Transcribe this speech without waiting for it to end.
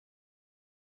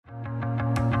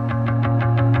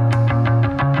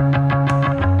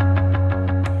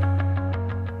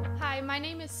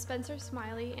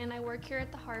Smiley, and I work here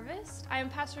at the Harvest. I am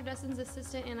Pastor Dustin's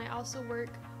assistant, and I also work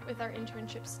with our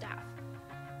internship staff.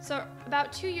 So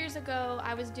about 2 years ago,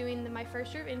 I was doing my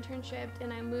first year of internship,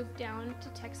 and I moved down to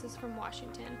Texas from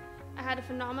Washington. I had a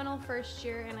phenomenal first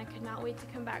year, and I could not wait to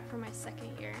come back for my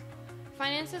second year.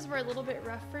 Finances were a little bit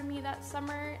rough for me that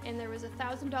summer, and there was a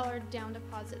 $1,000 down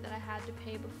deposit that I had to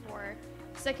pay before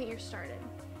second year started.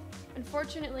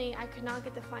 Unfortunately, I could not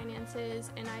get the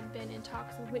finances, and I'd been in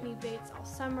talks with Whitney Bates all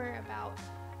summer about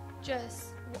just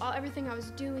everything I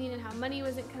was doing and how money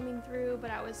wasn't coming through,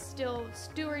 but I was still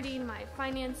stewarding my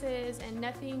finances and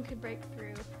nothing could break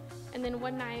through. And then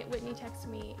one night, Whitney texted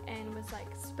me and was like,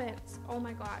 "Spence, oh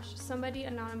my gosh, somebody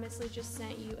anonymously just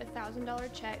sent you a $1,000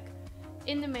 check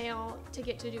in the mail to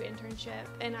get to do internship."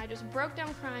 And I just broke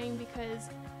down crying because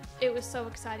it was so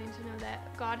exciting to know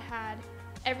that God had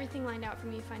everything lined out for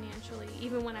me financially,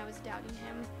 even when I was doubting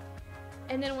him.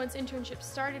 And then once internship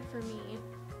started for me,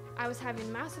 I was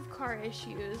having massive car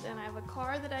issues, and I have a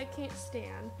car that I can't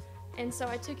stand. And so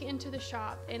I took it into the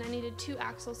shop, and I needed 2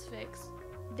 axles fixed.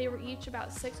 They were each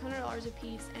about $600 a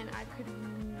piece, and I could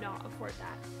not afford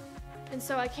that. And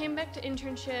so I came back to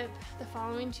internship the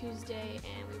following Tuesday,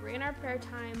 and we ran our prayer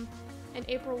time, and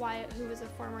April Wyatt, who was a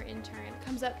former intern,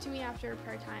 comes up to me after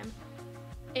prayer time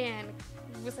and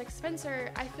was like, "Spencer,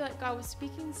 I feel like God was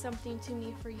speaking something to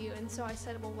me for you." And so I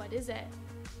said, "Well, what is it?"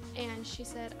 And she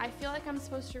said, "I feel like I'm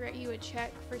supposed to write you a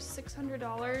check for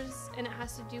 $600, and it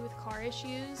has to do with car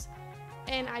issues."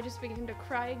 And I just began to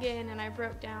cry again, and I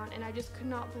broke down, and I just could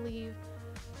not believe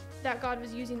that God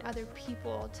was using other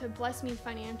people to bless me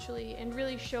financially and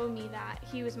really show me that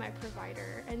he was my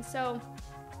provider. And so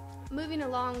moving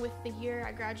along with the year,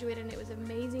 I graduated, and it was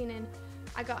amazing, and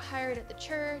I got hired at the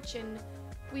church, and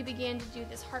we began to do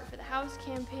this Heart for the House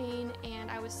campaign,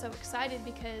 and I was so excited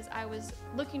because I was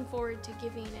looking forward to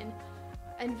giving and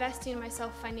investing in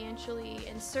myself financially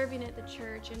and serving at the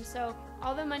church. And so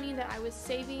all the money that I was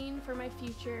saving for my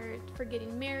future, for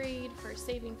getting married, for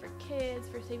saving for kids,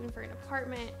 for saving for an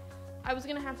apartment, I was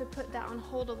gonna have to put that on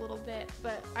hold a little bit,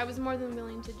 but I was more than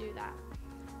willing to do that.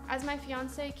 As my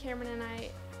fiance Cameron and I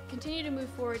continue to move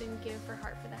forward and give for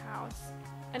Heart for the House,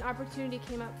 an opportunity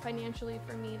came up financially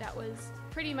for me that was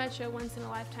pretty much a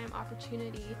once-in-a-lifetime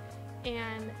opportunity,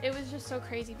 and it was just so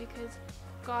crazy because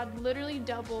God literally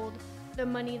doubled the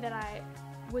money that I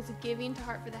was giving to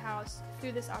Heart for the House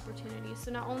through this opportunity. So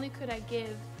not only could I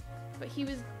give, but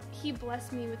he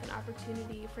blessed me with an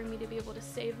opportunity for me to be able to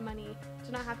save money,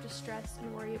 to not have to stress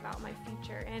and worry about my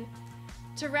future. And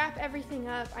to wrap everything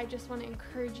up, I just want to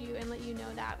encourage you and let you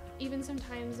know that even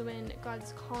sometimes when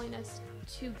God's calling us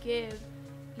to give,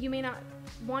 you may not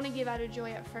want to give out of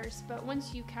joy at first, but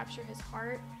once you capture his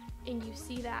heart and you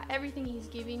see that everything he's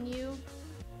giving you,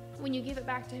 when you give it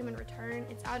back to him in return,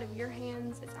 it's out of your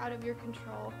hands, it's out of your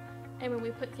control. And when we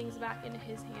put things back into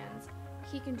his hands,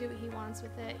 he can do what he wants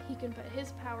with it. He can put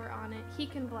his power on it. He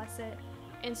can bless it.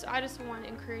 And so I just want to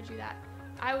encourage you that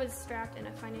I was strapped in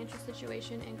a financial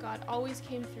situation, and God always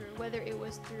came through, whether it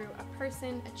was through a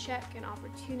person, a check, an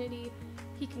opportunity.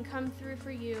 He can come through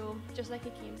for you just like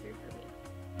he came through for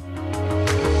me.